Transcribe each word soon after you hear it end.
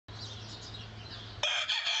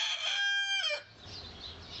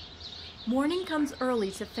Morning comes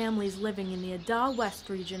early to families living in the Ada West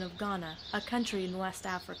region of Ghana, a country in West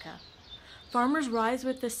Africa. Farmers rise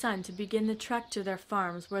with the sun to begin the trek to their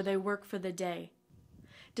farms where they work for the day.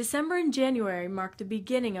 December and January mark the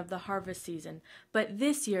beginning of the harvest season, but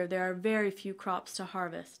this year there are very few crops to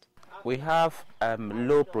harvest. We have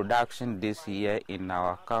low production this year in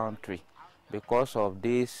our country because of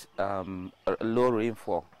this low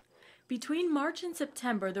rainfall. Between March and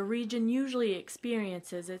September, the region usually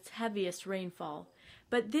experiences its heaviest rainfall.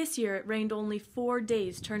 But this year it rained only 4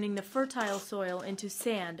 days, turning the fertile soil into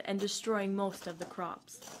sand and destroying most of the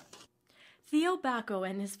crops. Theo Bako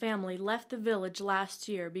and his family left the village last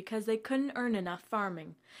year because they couldn't earn enough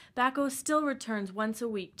farming. Bako still returns once a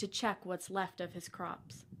week to check what's left of his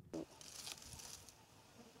crops.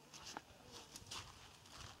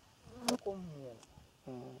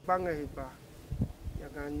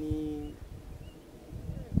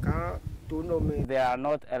 There are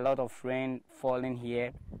not a lot of rain falling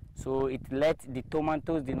here, so it lets the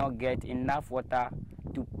tomatoes did not get enough water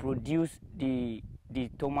to produce the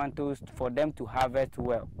tomatoes for them to harvest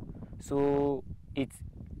well. So it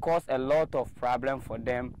caused a lot of problem for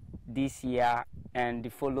them this year and the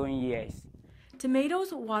following years.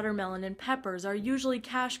 Tomatoes, watermelon, and peppers are usually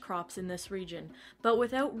cash crops in this region, but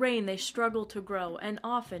without rain they struggle to grow and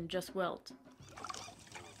often just wilt.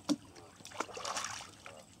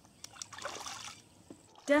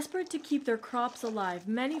 Desperate to keep their crops alive,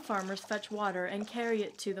 many farmers fetch water and carry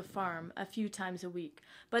it to the farm a few times a week,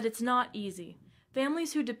 but it's not easy.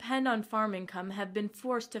 Families who depend on farm income have been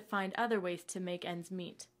forced to find other ways to make ends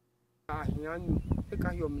meet.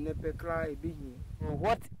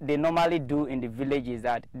 What they normally do in the village is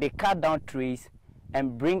that they cut down trees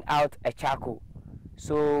and bring out a charcoal.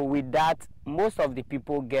 So with that, most of the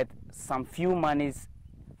people get some few monies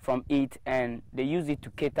from it and they use it to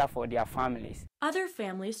cater for their families. Other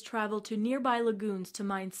families travel to nearby lagoons to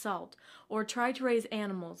mine salt or try to raise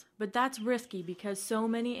animals, but that's risky because so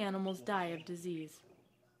many animals die of disease.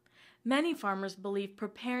 Many farmers believe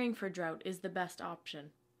preparing for drought is the best option.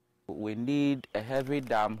 We need a heavy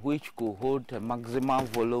dam which could hold a maximum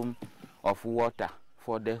volume of water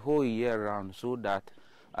for the whole year round, so that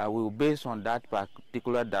we'll base on that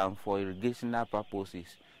particular dam for irrigational purposes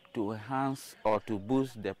to enhance or to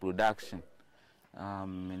boost the production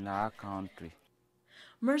in our country.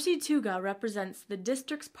 Mercy Tuga represents the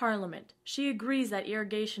district's parliament. She agrees that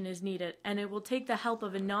irrigation is needed and it will take the help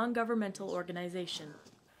of a non-governmental organization.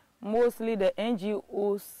 Mostly the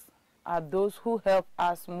NGOs are those who help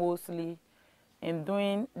us mostly in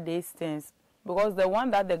doing these things, because the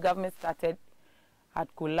one that the government started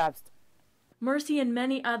had collapsed. Mercy and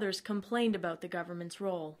many others complained about the government's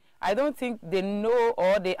role. I don't think they know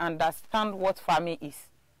or they understand what farming is.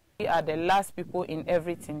 We are the last people in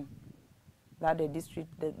everything that the district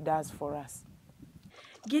does for us.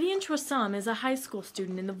 Gideon Trosam is a high school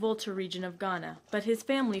student in the Volta region of Ghana, but his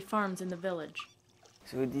family farms in the village.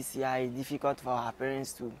 So this year it's difficult for our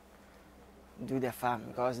parents to do the farm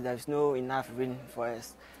because there's no enough rain for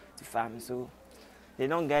us to farm. So they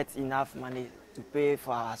don't get enough money to pay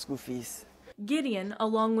for our school fees. Gideon,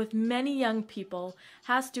 along with many young people,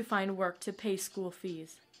 has to find work to pay school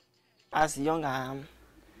fees. As young I am,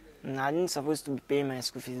 I didn't supposed to pay my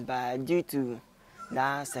school fees, but due to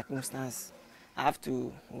that circumstance, I have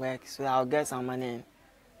to work so I'll get some money and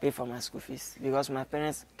pay for my school fees because my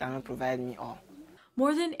parents cannot provide me all.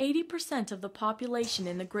 More than 80% of the population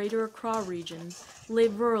in the Greater Accra region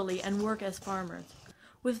live rurally and work as farmers.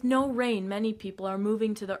 With no rain, many people are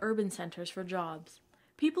moving to the urban centers for jobs.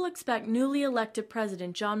 People expect newly elected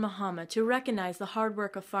President John Mahama to recognize the hard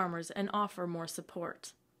work of farmers and offer more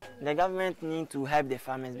support. The government needs to help the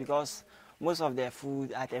farmers because most of their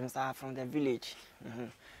food items are from the village.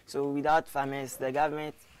 So without farmers, the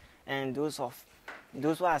government and those who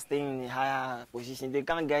are staying in a higher position, they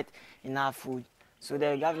can't get enough food. So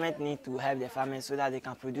the government needs to help the farmers so that they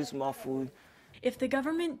can produce more food. If the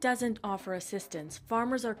government doesn't offer assistance,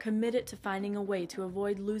 farmers are committed to finding a way to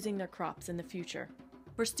avoid losing their crops in the future.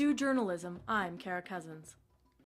 For Stu Journalism, I'm Kara Cousins.